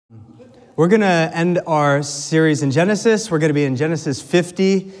We're going to end our series in Genesis. We're going to be in Genesis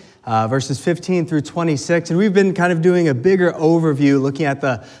 50, verses 15 through 26. And we've been kind of doing a bigger overview, looking at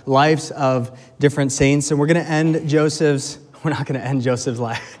the lives of different saints. And we're going to end Joseph's, we're not going to end Joseph's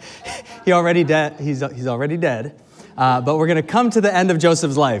life. He's already dead. But we're going to come to the end of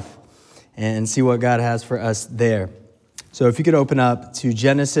Joseph's life and see what God has for us there. So if you could open up to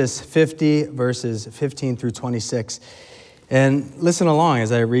Genesis 50, verses 15 through 26. And listen along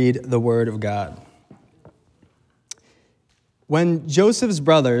as I read the word of God. When Joseph's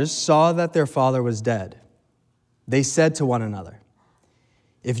brothers saw that their father was dead, they said to one another,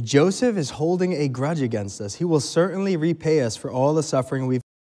 "If Joseph is holding a grudge against us, he will certainly repay us for all the suffering we've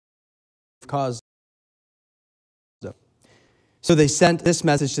caused." So they sent this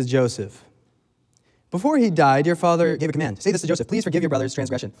message to Joseph. "Before he died, your father gave a command. Say this to Joseph, please forgive your brother's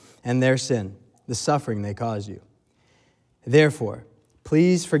transgression and their sin, the suffering they caused you. Therefore,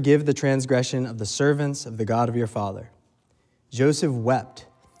 please forgive the transgression of the servants of the God of your father." Joseph wept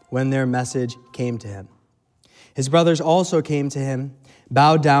when their message came to him. His brothers also came to him,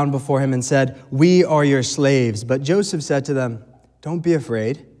 bowed down before him, and said, "We are your slaves." But Joseph said to them, "Don't be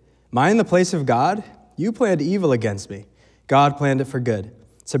afraid. Am I in the place of God? You planned evil against me. God planned it for good,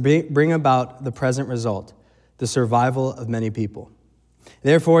 to bring about the present result, the survival of many people.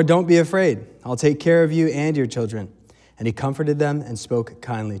 Therefore, don't be afraid. I'll take care of you and your children." And he comforted them and spoke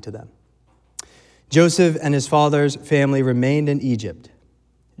kindly to them. Joseph and his father's family remained in Egypt.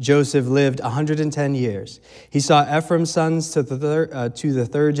 Joseph lived 110 years. He saw Ephraim's sons to the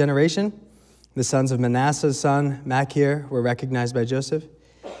third generation. The sons of Manasseh's son, Machir, were recognized by Joseph.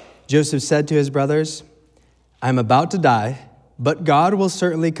 Joseph said to his brothers, "I'm about to die, but God will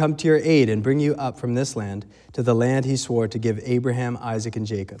certainly come to your aid and bring you up from this land to the land he swore to give Abraham, Isaac, and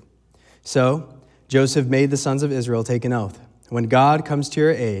Jacob." So Joseph made the sons of Israel take an oath. "When God comes to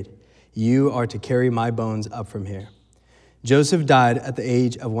your aid, you are to carry my bones up from here." Joseph died at the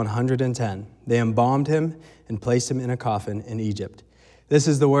age of 110. They embalmed him and placed him in a coffin in Egypt. This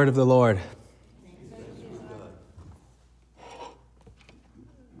is the word of the Lord.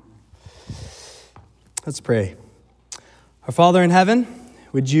 Let's pray. Our Father in heaven,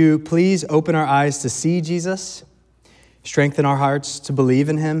 would you please open our eyes to see Jesus, strengthen our hearts to believe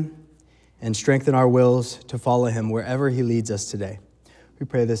in him, and strengthen our wills to follow him wherever he leads us today. We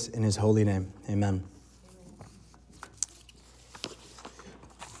pray this in his holy name. Amen.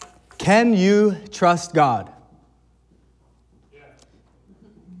 Can you trust God? Yes.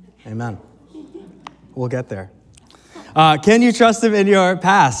 Amen. We'll get there. Can you trust him in your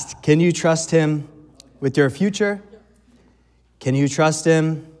past? Can you trust him with your future? Can you trust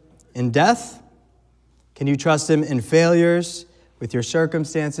him in death? Can you trust him in failures, with your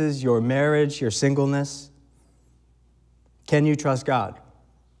circumstances, your marriage, your singleness? Can you trust God?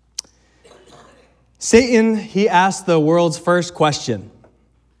 Satan, he asked the world's first question.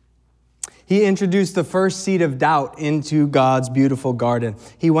 He introduced the first seed of doubt into God's beautiful garden.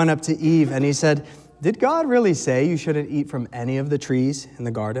 He went up to Eve and he said, "Did God really say you shouldn't eat from any of the trees in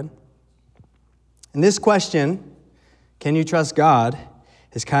the garden?" And this question, can you trust God,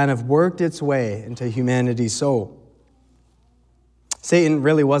 has kind of worked its way into humanity's soul. Satan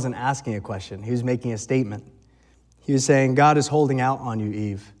really wasn't asking a question. He was making a statement. He was saying, God is holding out on you,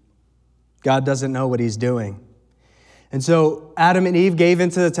 Eve. God doesn't know what he's doing. And so Adam and Eve gave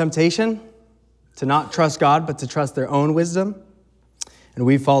into the temptation to not trust God, but to trust their own wisdom. And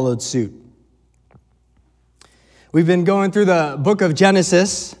we followed suit. We've been going through the book of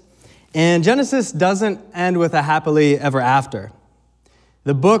Genesis, and Genesis doesn't end with a happily ever after.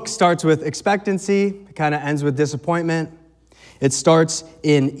 The book starts with expectancy. It kind of ends with disappointment. It starts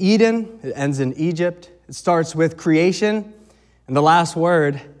in Eden. It ends in Egypt. It starts with creation. And the last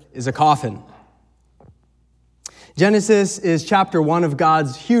word is a coffin. Genesis is chapter 1 of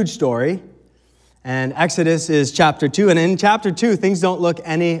God's huge story. And Exodus is chapter 2. And in chapter 2, things don't look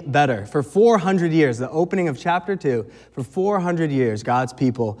any better. For 400 years, the opening of chapter 2, for 400 years, God's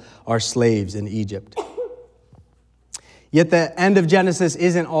people are slaves in Egypt. Yet the end of Genesis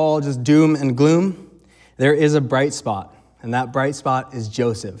isn't all just doom and gloom. There is a bright spot. And that bright spot is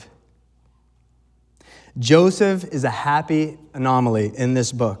Joseph. Joseph is a happy anomaly in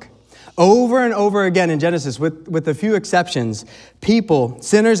this book. Over and over again in Genesis, with a few exceptions, people,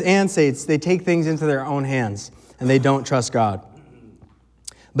 sinners and saints, they take things into their own hands and they don't trust God.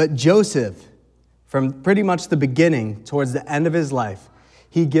 But Joseph, from pretty much the beginning towards the end of his life,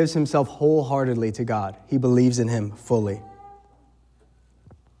 he gives himself wholeheartedly to God. He believes in him fully.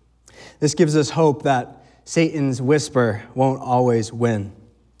 This gives us hope that Satan's whisper won't always win.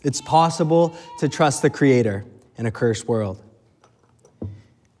 It's possible to trust the Creator in a cursed world.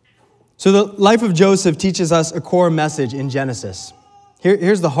 So the life of Joseph teaches us a core message in Genesis.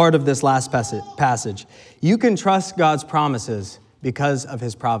 Here's the heart of this last passage. You can trust God's promises because of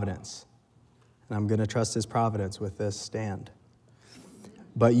his providence. And I'm going to trust his providence with this stand.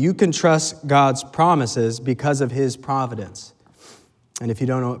 But you can trust God's promises because of his providence. And if you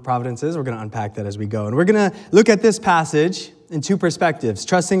don't know what providence is, we're going to unpack that as we go. And we're going to look at this passage in two perspectives,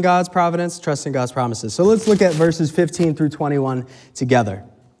 trusting God's providence, trusting God's promises. So let's look at verses 15 through 21 together.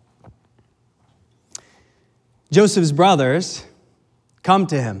 Joseph's brothers come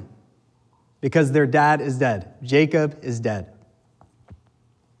to him because their dad is dead. Jacob is dead.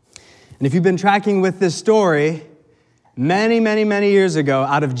 And if you've been tracking with this story, many years ago,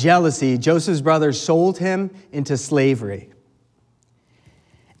 out of jealousy, Joseph's brothers sold him into slavery.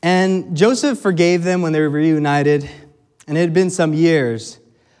 And Joseph forgave them when they were reunited, and it had been some years,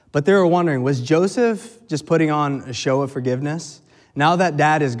 but they were wondering, was Joseph just putting on a show of forgiveness? Now that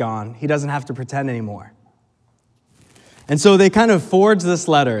dad is gone, he doesn't have to pretend anymore. And so they kind of forged this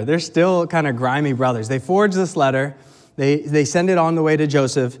letter. They're still kind of grimy brothers. They forged this letter. They send it on the way to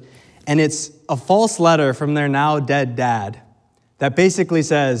Joseph, and it's a false letter from their now dead dad that basically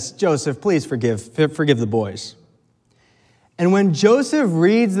says, Joseph, please forgive the boys. And when Joseph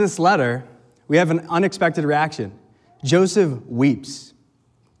reads this letter, we have an unexpected reaction. Joseph weeps.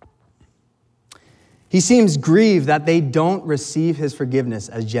 He seems grieved that they don't receive his forgiveness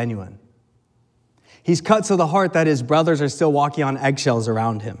as genuine. He's cut to the heart that his brothers are still walking on eggshells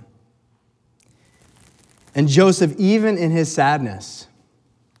around him. And Joseph, even in his sadness,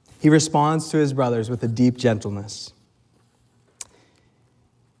 he responds to his brothers with a deep gentleness.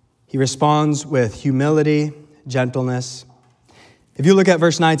 He responds with humility, gentleness. If you look at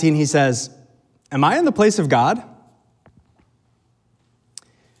verse 19, he says, am I in the place of God?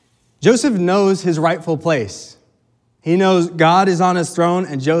 Joseph knows his rightful place. He knows God is on his throne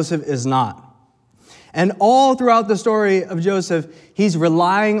and Joseph is not. And all throughout the story of Joseph, he's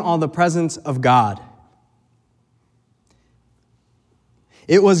relying on the presence of God.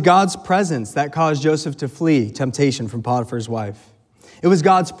 It was God's presence that caused Joseph to flee temptation from Potiphar's wife. It was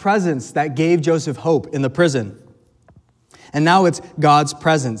God's presence that gave Joseph hope in the prison. And now it's God's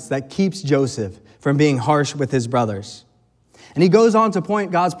presence that keeps Joseph from being harsh with his brothers. And he goes on to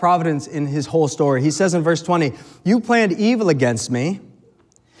point God's providence in his whole story. He says in verse 20, you planned evil against me,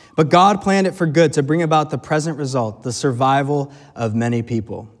 but God planned it for good to bring about the present result, the survival of many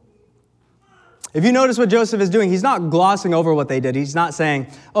people. If you notice what Joseph is doing, he's not glossing over what they did. He's not saying,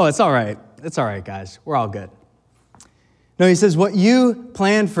 oh, it's all right. It's all right, guys. We're all good. No, he says, what you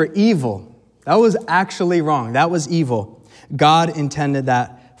planned for evil, that was actually wrong. That was evil. God intended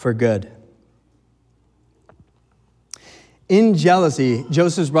that for good. In jealousy,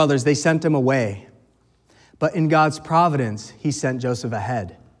 Joseph's brothers, they sent him away. But in God's providence, he sent Joseph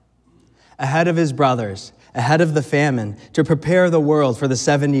ahead of his brothers, ahead of the famine, to prepare the world for the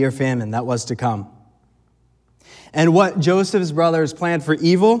 7-year famine that was to come. And what Joseph's brothers planned for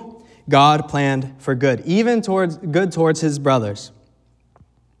evil, God planned for good, even towards his brothers.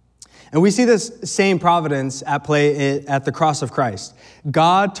 And we see this same providence at play at the cross of Christ.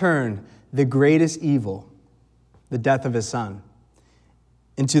 God turned the greatest evil, the death of his son,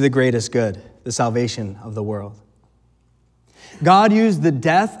 into the greatest good, the salvation of the world. God used the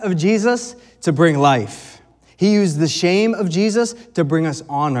death of Jesus to bring life. He used the shame of Jesus to bring us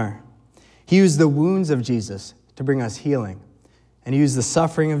honor. He used the wounds of Jesus to bring us healing. And he used the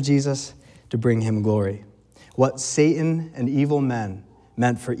suffering of Jesus to bring him glory. What Satan and evil men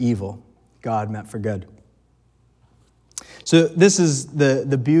meant for evil, God meant for good. So this is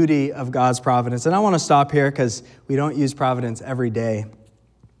the beauty of God's providence. And I want to stop here because we don't use providence every day.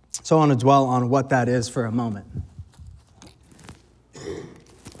 So I want to dwell on what that is for a moment.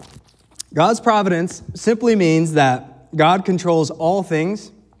 God's providence simply means that God controls all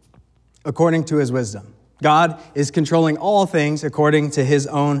things according to his wisdom. God is controlling all things according to his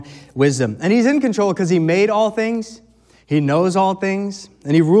own wisdom. And he's in control because he made all things, he knows all things,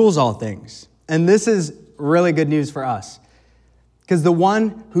 and he rules all things. And this is really good news for us. Because the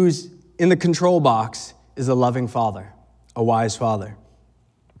one who's in the control box is a loving father, a wise father.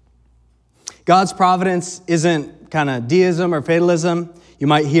 God's providence isn't kind of deism or fatalism. You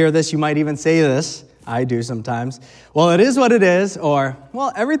might hear this, you might even say this. I do sometimes. Well, it is what it is, or,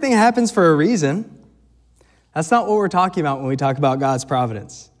 well, everything happens for a reason. That's not what we're talking about when we talk about God's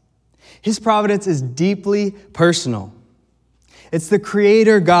providence. His providence is deeply personal. It's the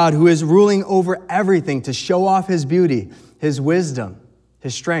Creator God who is ruling over everything to show off his beauty, his wisdom,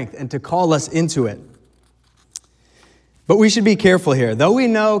 his strength, and to call us into it. But we should be careful here. Though we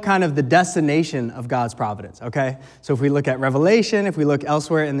know kind of the destination of God's providence, okay? So if we look at Revelation, if we look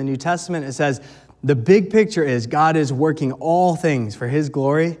elsewhere in the New Testament, it says the big picture is God is working all things for his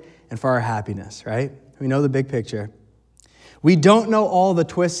glory and for our happiness, right? We know the big picture. We don't know all the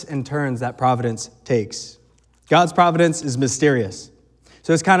twists and turns that providence takes. God's providence is mysterious.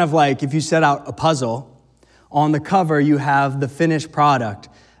 So it's kind of like if you set out a puzzle, on the cover you have the finished product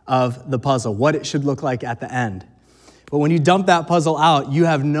of the puzzle, what it should look like at the end. But when you dump that puzzle out, you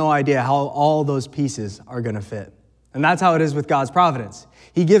have no idea how all those pieces are going to fit. And that's how it is with God's providence.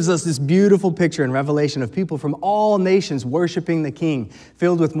 He gives us this beautiful picture in Revelation of people from all nations worshiping the King,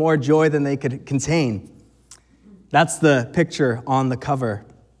 filled with more joy than they could contain. That's the picture on the cover.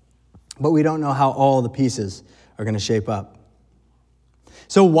 But we don't know how all the pieces are going to shape up.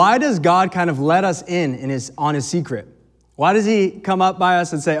 So why does God kind of let us on his secret? Why does he come up by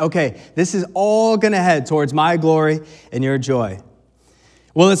us and say, okay, this is all going to head towards my glory and your joy?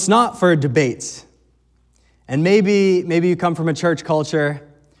 Well, it's not for debates. And maybe you come from a church culture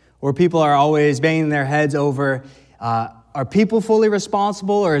where people are always banging their heads over, are people fully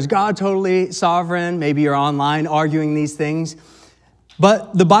responsible or is God totally sovereign? Maybe you're online arguing these things.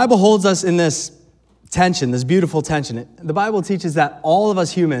 But the Bible holds us in this tension, this beautiful tension. The Bible teaches that all of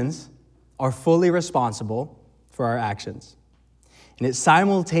us humans are fully responsible for our actions. And it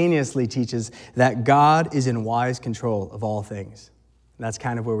simultaneously teaches that God is in wise control of all things. And that's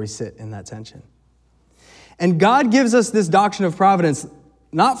kind of where we sit in that tension. And God gives us this doctrine of providence,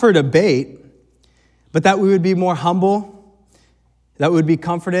 not for debate, but that we would be more humble, that we would be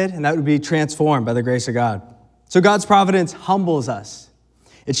comforted, and that we would be transformed by the grace of God. So God's providence humbles us.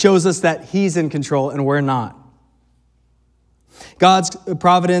 It shows us that he's in control and we're not. God's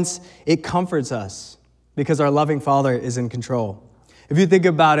providence, it comforts us because our loving Father is in control. If you think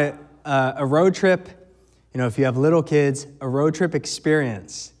about it, a road trip, if you have little kids, a road trip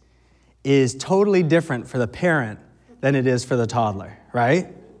experience is totally different for the parent than it is for the toddler, right?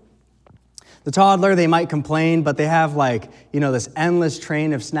 The toddler, they might complain, but they have this endless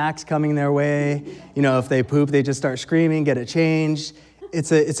train of snacks coming their way. If they poop, they just start screaming, get it changed.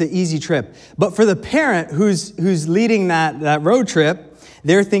 It's an easy trip. But for the parent who's leading that road trip,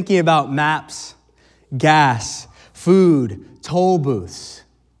 they're thinking about maps, gas, food, toll booths.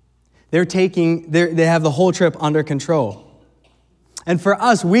 They have the whole trip under control. And for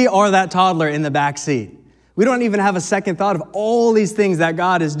us, we are that toddler in the back seat. We don't even have a second thought of all these things that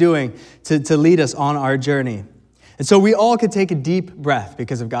God is doing to lead us on our journey. And so we all could take a deep breath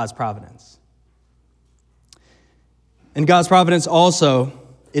because of God's providence. And God's providence also,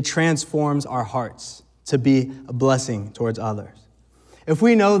 it transforms our hearts to be a blessing towards others. If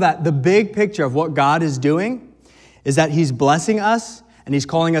we know that the big picture of what God is doing is that he's blessing us and he's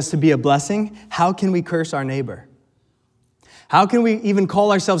calling us to be a blessing, how can we curse our neighbor? How can we even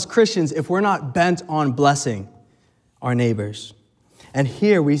call ourselves Christians if we're not bent on blessing our neighbors? And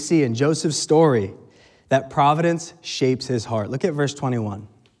here we see in Joseph's story that providence shapes his heart. Look at verse 21.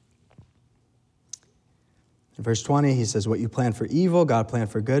 In verse 20, he says, what you plan for evil, God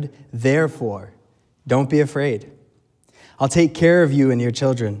planned for good. Therefore, don't be afraid. I'll take care of you and your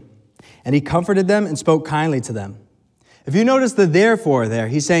children. And he comforted them and spoke kindly to them. If you notice the therefore there,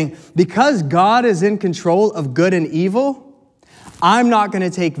 he's saying, because God is in control of good and evil, I'm not going to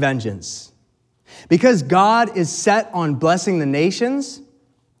take vengeance. Because God is set on blessing the nations,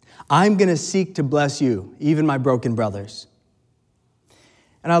 I'm going to seek to bless you, even my broken brothers.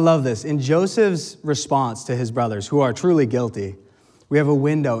 And I love this. In Joseph's response to his brothers, who are truly guilty, we have a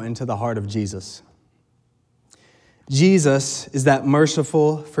window into the heart of Jesus. Jesus is that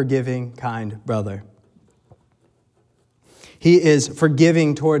merciful, forgiving, kind brother. He is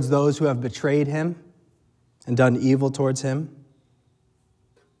forgiving towards those who have betrayed him and done evil towards him.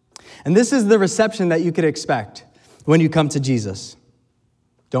 And this is the reception that you could expect when you come to Jesus.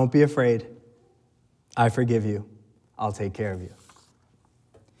 Don't be afraid. I forgive you. I'll take care of you.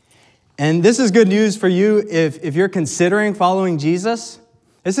 And this is good news for you if you're considering following Jesus.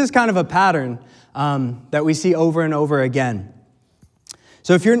 This is kind of a pattern that we see over and over again.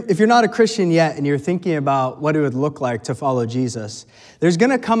 So if you're not a Christian yet and you're thinking about what it would look like to follow Jesus, there's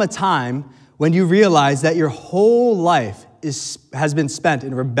going to come a time when you realize that your whole life has been spent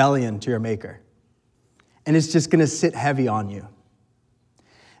in rebellion to your Maker. And it's just going to sit heavy on you.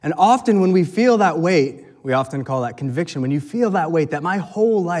 And often when we feel that weight, we often call that conviction. When you feel that weight, that my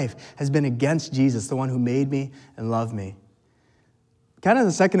whole life has been against Jesus, the one who made me and loved me. Kind of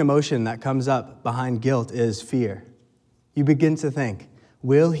the second emotion that comes up behind guilt is fear. You begin to think,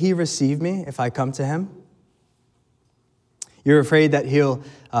 will he receive me if I come to him? You're afraid that he'll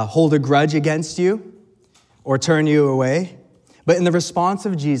hold a grudge against you. or turn you away. But in the response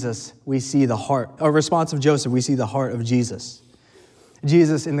of Jesus, we see the heart, or response of Joseph, we see the heart of Jesus.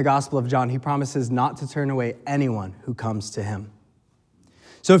 Jesus, in the Gospel of John, he promises not to turn away anyone who comes to him.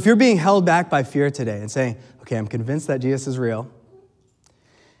 So if you're being held back by fear today and saying, okay, I'm convinced that Jesus is real,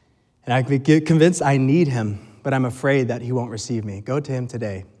 and I get convinced I need him, but I'm afraid that he won't receive me, go to him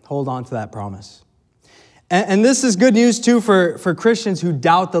today. Hold on to that promise. And this is good news, too, for Christians who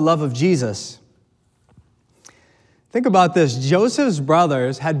doubt the love of Jesus. Think about this. Joseph's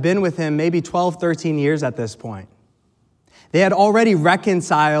brothers had been with him maybe 12, 13 years at this point. They had already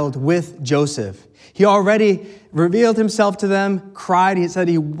reconciled with Joseph. He already revealed himself to them, cried. He said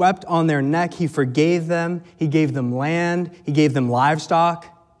he wept on their neck. He forgave them. He gave them land. He gave them livestock.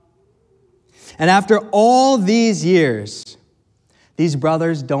 And after all these years, these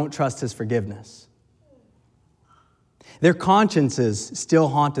brothers don't trust his forgiveness. Their consciences still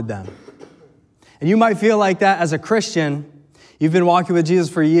haunted them. And you might feel like that as a Christian. You've been walking with Jesus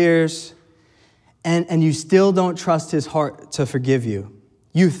for years, and you still don't trust his heart to forgive you.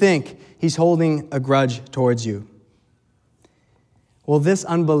 You think he's holding a grudge towards you. Well, this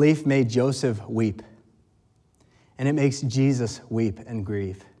unbelief made Joseph weep, and it makes Jesus weep and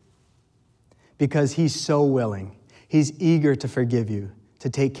grieve because he's so willing. He's eager to forgive you, to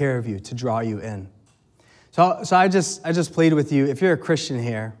take care of you, to draw you in. So I just plead with you, if you're a Christian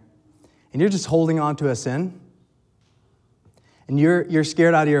here, and you're just holding on to a sin, and you're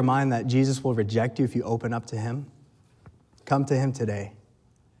scared out of your mind that Jesus will reject you if you open up to him, come to him today.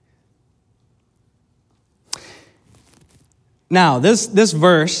 Now, this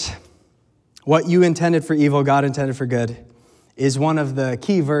verse, what you intended for evil, God intended for good, is one of the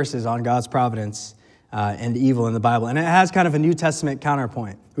key verses on God's providence and evil in the Bible. And it has kind of a New Testament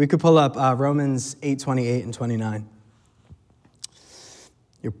counterpoint. We could pull up Romans 8:28 and 29.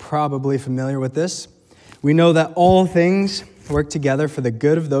 You're probably familiar with this. We know that all things work together for the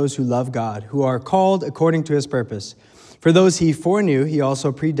good of those who love God, who are called according to his purpose. For those he foreknew, he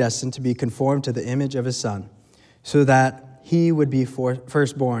also predestined to be conformed to the image of his Son, so that he would be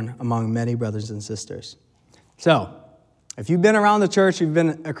firstborn among many brothers and sisters. So, if you've been around the church, you've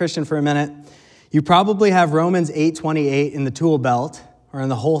been a Christian for a minute, you probably have Romans 8:28 in the tool belt or in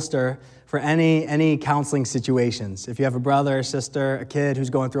the holster for any counseling situations. If you have a brother, a sister, a kid who's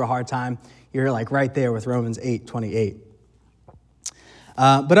going through a hard time, you're like right there with Romans 8:28.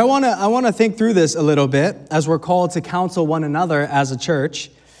 But I want to think through this a little bit as we're called to counsel one another as a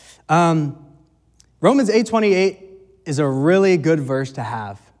church. Romans 8:28 is a really good verse to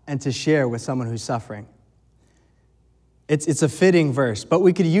have and to share with someone who's suffering. It's a fitting verse, but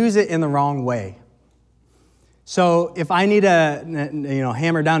we could use it in the wrong way. So if I need to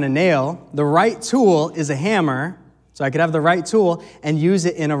hammer down a nail, the right tool is a hammer. So I could have the right tool and use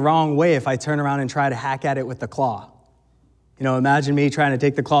it in a wrong way if I turn around and try to hack at it with the claw. Imagine me trying to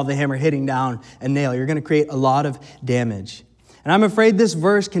take the claw of the hammer, hitting down a nail. You're going to create a lot of damage. And I'm afraid this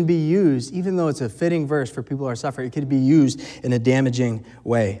verse can be used, even though it's a fitting verse for people who are suffering, it could be used in a damaging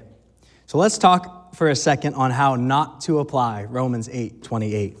way. So let's talk for a second on how not to apply Romans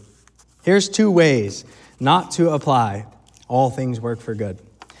 8:28. Here's 2 ways not to apply all things work for good.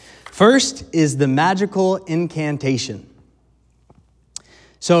 First is the magical incantation.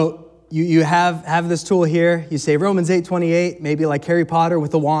 So you have this tool here. You say Romans 8:28, maybe like Harry Potter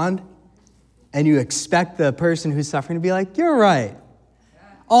with a wand, and you expect the person who's suffering to be like, you're right.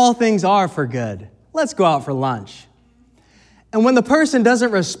 All things are for good. Let's go out for lunch. And when the person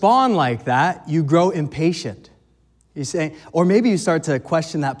doesn't respond like that, you grow impatient. You say, or maybe you start to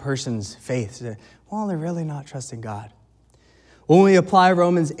question that person's faith. Say, well, they're really not trusting God. When we apply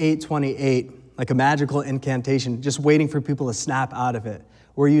Romans 8:28, like a magical incantation, just waiting for people to snap out of it,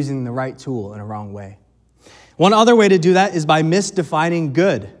 we're using the right tool in a wrong way. One other way to do that is by misdefining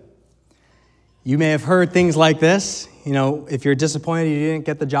good. You may have heard things like this. If you're disappointed you didn't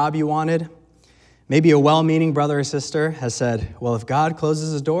get the job you wanted, maybe a well-meaning brother or sister has said, well, if God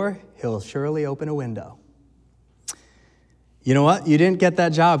closes his door, he'll surely open a window. You know what? You didn't get that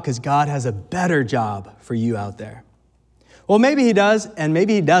job because God has a better job for you out there. Well, maybe he does, and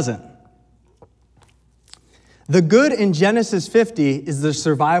maybe he doesn't. The good in Genesis 50 is the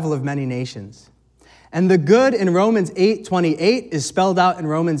survival of many nations. And the good in Romans 8:28 is spelled out in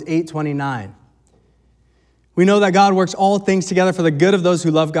Romans 8:29. We know that God works all things together for the good of those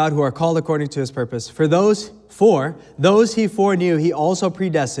who love God, who are called according to his purpose. For those he foreknew, he also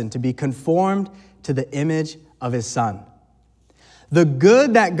predestined to be conformed to the image of his Son. The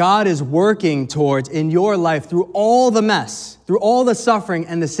good that God is working towards in your life through all the mess, through all the suffering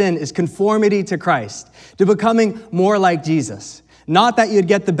and the sin, is conformity to Christ, to becoming more like Jesus. Not that you'd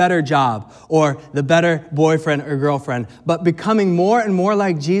get the better job or the better boyfriend or girlfriend, but becoming more and more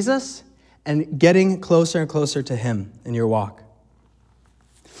like Jesus and getting closer and closer to him in your walk.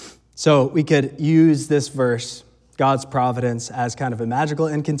 So we could use this verse, God's providence, as kind of a magical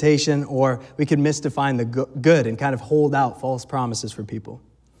incantation, or we could misdefine the good and kind of hold out false promises for people.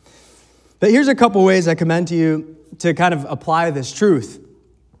 But here's a couple ways I commend to you to kind of apply this truth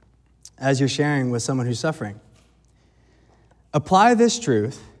as you're sharing with someone who's suffering. Apply this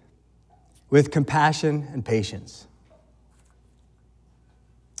truth with compassion and patience.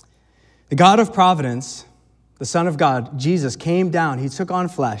 The God of providence, the Son of God, Jesus, came down. He took on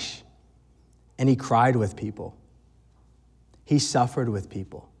flesh, and he cried with people. He suffered with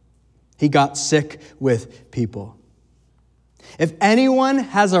people. He got sick with people. If anyone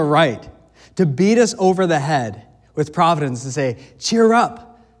has a right to beat us over the head with providence, to say, cheer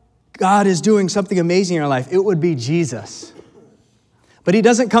up, God is doing something amazing in our life, it would be Jesus. But he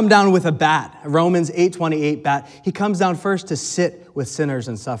doesn't come down with a bat, a Romans 8:28 bat. He comes down first to sit with sinners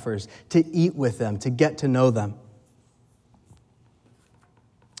and sufferers, to eat with them, to get to know them.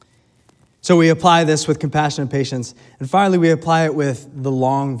 So we apply this with compassion and patience. And finally, we apply it with the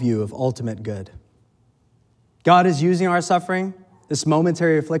long view of ultimate good. God is using our suffering, this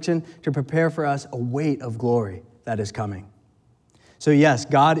momentary affliction, to prepare for us a weight of glory that is coming. So yes,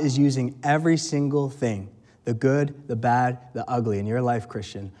 God is using every single thing, the good, the bad, the ugly in your life,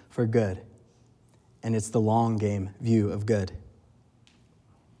 Christian, for good. And it's the long game view of good.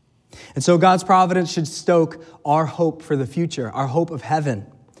 And so God's providence should stoke our hope for the future, our hope of heaven,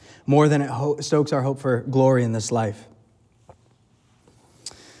 more than it stokes our hope for glory in this life.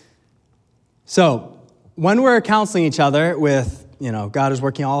 So when we're counseling each other with, God is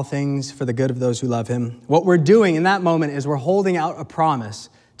working all things for the good of those who love him, what we're doing in that moment is we're holding out a promise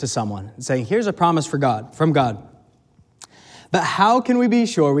to someone and saying, here's a promise from God. But how can we be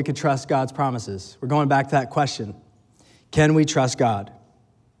sure we can trust God's promises? We're going back to that question. Can we trust God?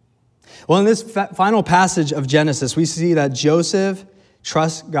 Well, in this final passage of Genesis, we see that Joseph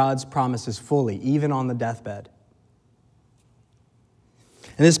trusts God's promises fully, even on the deathbed.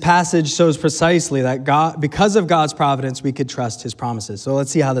 And this passage shows precisely that because of God's providence, we could trust his promises. So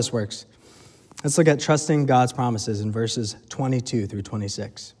let's see how this works. Let's look at trusting God's promises in verses 22 through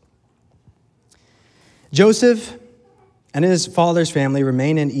 26. Joseph and his father's family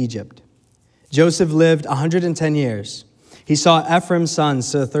remained in Egypt. Joseph lived 110 years. He saw Ephraim's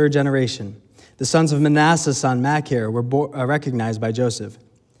sons to the third generation. The sons of Manasseh's son, Machir, were recognized by Joseph.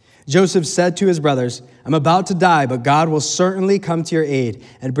 Joseph said to his brothers, I'm about to die, but God will certainly come to your aid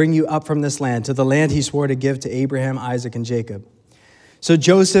and bring you up from this land, to the land he swore to give to Abraham, Isaac, and Jacob. So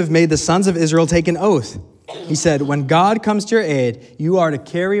Joseph made the sons of Israel take an oath. He said, when God comes to your aid, you are to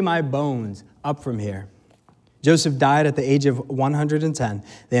carry my bones up from here. Joseph died at the age of 110.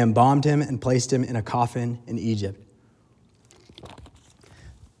 They embalmed him and placed him in a coffin in Egypt.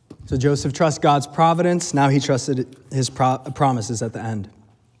 So Joseph trusts God's providence. Now he trusted his promises at the end.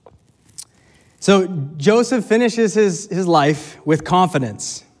 So Joseph finishes his life with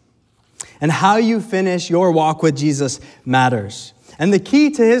confidence. And how you finish your walk with Jesus matters. And the key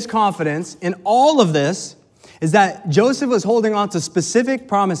to his confidence in all of this is that Joseph was holding on to specific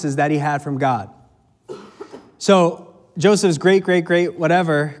promises that he had from God. So Joseph's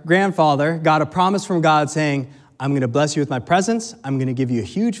grandfather got a promise from God saying, I'm going to bless you with my presence. I'm going to give you a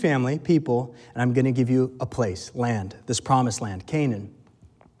huge family, people, and I'm going to give you a place, land, this promised land, Canaan.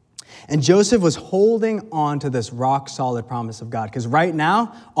 And Joseph was holding on to this rock-solid promise of God because right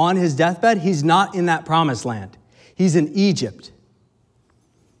now, on his deathbed, he's not in that promised land. He's in Egypt.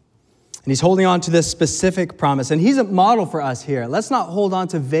 And he's holding on to this specific promise. And he's a model for us here. Let's not hold on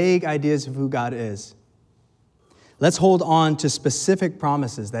to vague ideas of who God is. Let's hold on to specific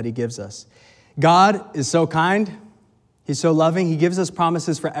promises that he gives us. God is so kind. He's so loving. He gives us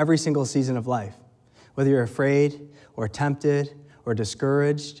promises for every single season of life. Whether you're afraid or tempted or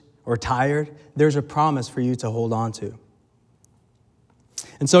discouraged or tired, there's a promise for you to hold on to.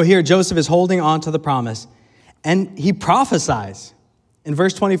 And so here, Joseph is holding on to the promise, and he prophesies. In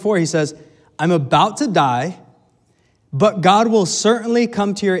verse 24, he says, I'm about to die, but God will certainly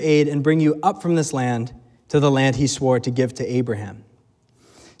come to your aid and bring you up from this land to the land he swore to give to Abraham.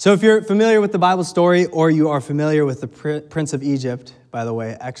 So if you're familiar with the Bible story, or you are familiar with the Prince of Egypt, by the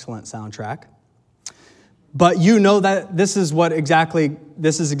way, excellent soundtrack, but you know that this is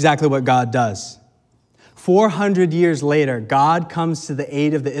exactly what God does. 400 years later, God comes to the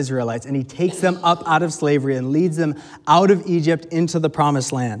aid of the Israelites, and he takes them up out of slavery and leads them out of Egypt into the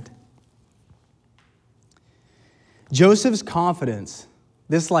promised land. Joseph's confidence,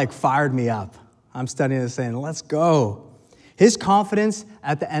 this fired me up. I'm studying this saying, let's go. His confidence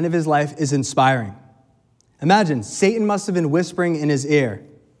at the end of his life is inspiring. Imagine, Satan must have been whispering in his ear,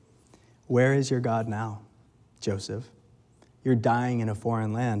 "Where is your God now, Joseph? You're dying in a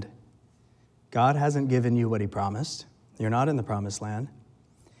foreign land. God hasn't given you what he promised. You're not in the promised land."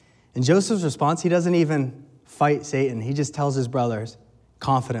 In Joseph's response, he doesn't even fight Satan. He just tells his brothers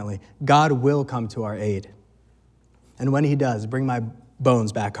confidently, "God will come to our aid. And when he does, bring my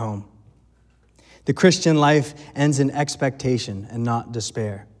bones back home." The Christian life ends in expectation and not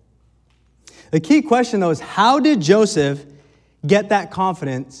despair. The key question, though, is how did Joseph get that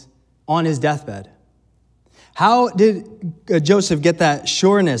confidence on his deathbed? How did Joseph get that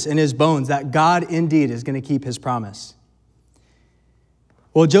sureness in his bones that God indeed is going to keep his promise?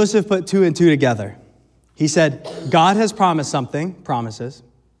 Well, Joseph put two and two together. He said, God has promised something, promises.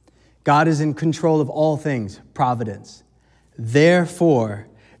 God is in control of all things, providence. Therefore,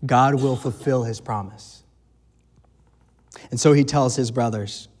 God will fulfill his promise. And so he tells his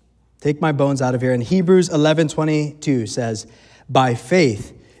brothers, "Take my bones out of here." And Hebrews 11:22 says, "By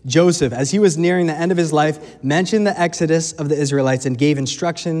faith, Joseph, as he was nearing the end of his life, mentioned the exodus of the Israelites and gave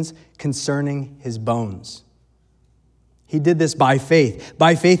instructions concerning his bones." He did this by faith.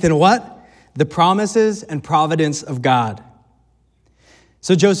 By faith in what? The promises and providence of God.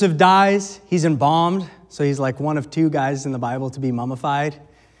 So Joseph dies. He's embalmed. So he's like one of two guys in the Bible to be mummified.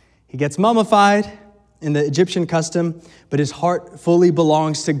 He gets mummified in the Egyptian custom, but his heart fully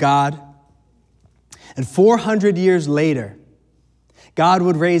belongs to God. And 400 years later, God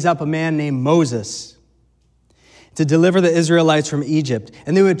would raise up a man named Moses to deliver the Israelites from Egypt,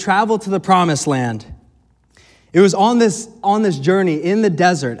 and they would travel to the promised land. It was on this journey in the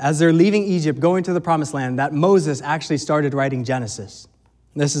desert, as they're leaving Egypt, going to the promised land, that Moses actually started writing Genesis.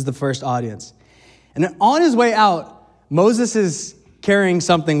 This is the first audience. And on his way out, Moses is carrying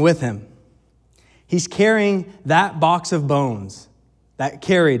something with him. He's carrying that box of bones that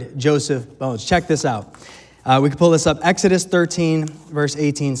carried Joseph's bones. Check this out. We can pull this up. Exodus 13, verse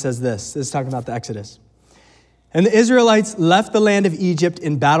 18 says this. This is talking about the Exodus. "And the Israelites left the land of Egypt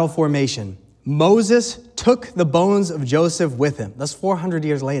in battle formation. Moses took the bones of Joseph with him." That's 400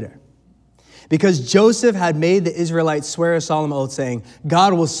 years later. "Because Joseph had made the Israelites swear a solemn oath, saying,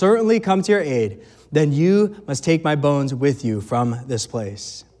 'God will certainly come to your aid. Then you must take my bones with you from this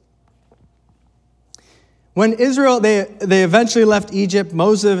place.'" When Israel, they eventually left Egypt,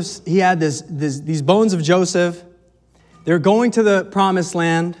 Moses, he had these bones of Joseph. They're going to the promised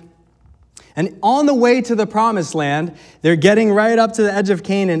land. And on the way to the promised land, they're getting right up to the edge of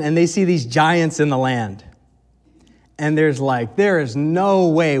Canaan, and they see these giants in the land. And there is no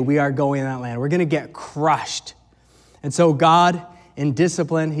way we are going in that land. We're going to get crushed. And so God, in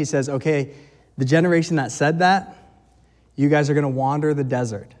discipline, he says, "Okay, the generation that said that, you guys are going to wander the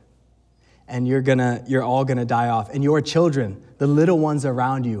desert. And you're all going to die off. And your children, the little ones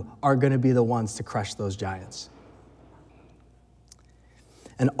around you, are going to be the ones to crush those giants."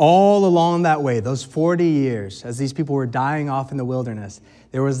 And all along that way, those 40 years, as these people were dying off in the wilderness,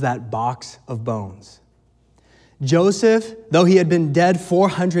 there was that box of bones. Joseph, though he had been dead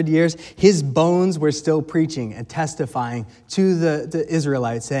 400 years, his bones were still preaching and testifying to the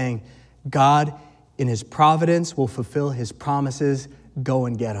Israelites, saying, "God, in his providence, will fulfill his promises. Go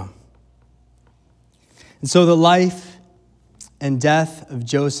and get them." And so the life and death of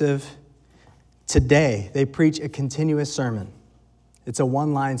Joseph, today, they preach a continuous sermon. It's a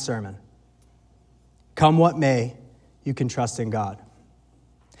one-line sermon. Come what may, you can trust in God.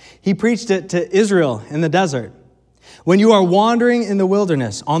 He preached it to Israel in the desert. When you are wandering in the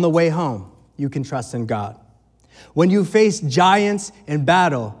wilderness on the way home, you can trust in God. When you face giants in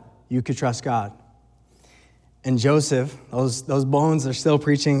battle, you can trust God. And Joseph, those bones are still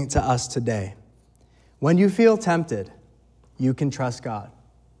preaching to us today. When you feel tempted, you can trust God.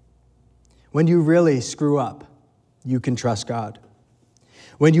 When you really screw up, you can trust God.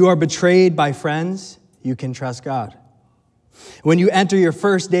 When you are betrayed by friends, you can trust God. When you enter your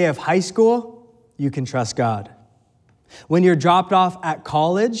first day of high school, you can trust God. When you're dropped off at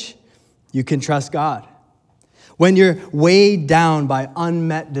college, you can trust God. When you're weighed down by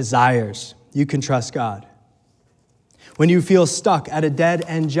unmet desires, you can trust God. When you feel stuck at a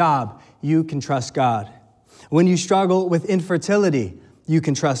dead-end job, you can trust God. When you struggle with infertility, you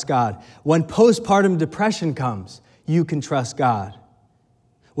can trust God. When postpartum depression comes, you can trust God.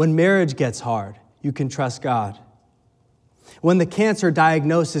 When marriage gets hard, you can trust God. When the cancer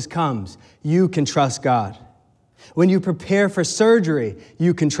diagnosis comes, you can trust God. When you prepare for surgery,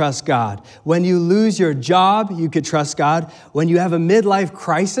 you can trust God. When you lose your job, you can trust God. When you have a midlife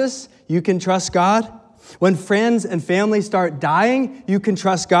crisis, you can trust God. When friends and family start dying, you can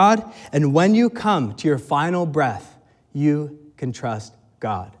trust God. And when you come to your final breath, you can trust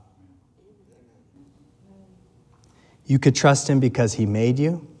God. You could trust him because he made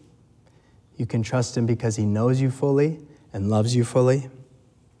you. You can trust him because he knows you fully and loves you fully.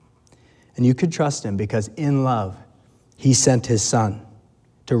 And you could trust him because in love, he sent his son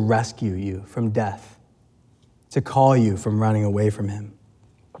to rescue you from death, to call you from running away from him.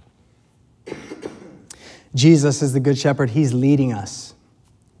 Jesus is the good shepherd. He's leading us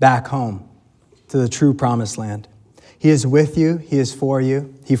back home to the true promised land. He is with you. He is for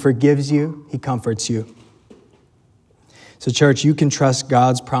you. He forgives you. He comforts you. So, church, you can trust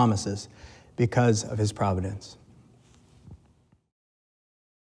God's promises because of his providence.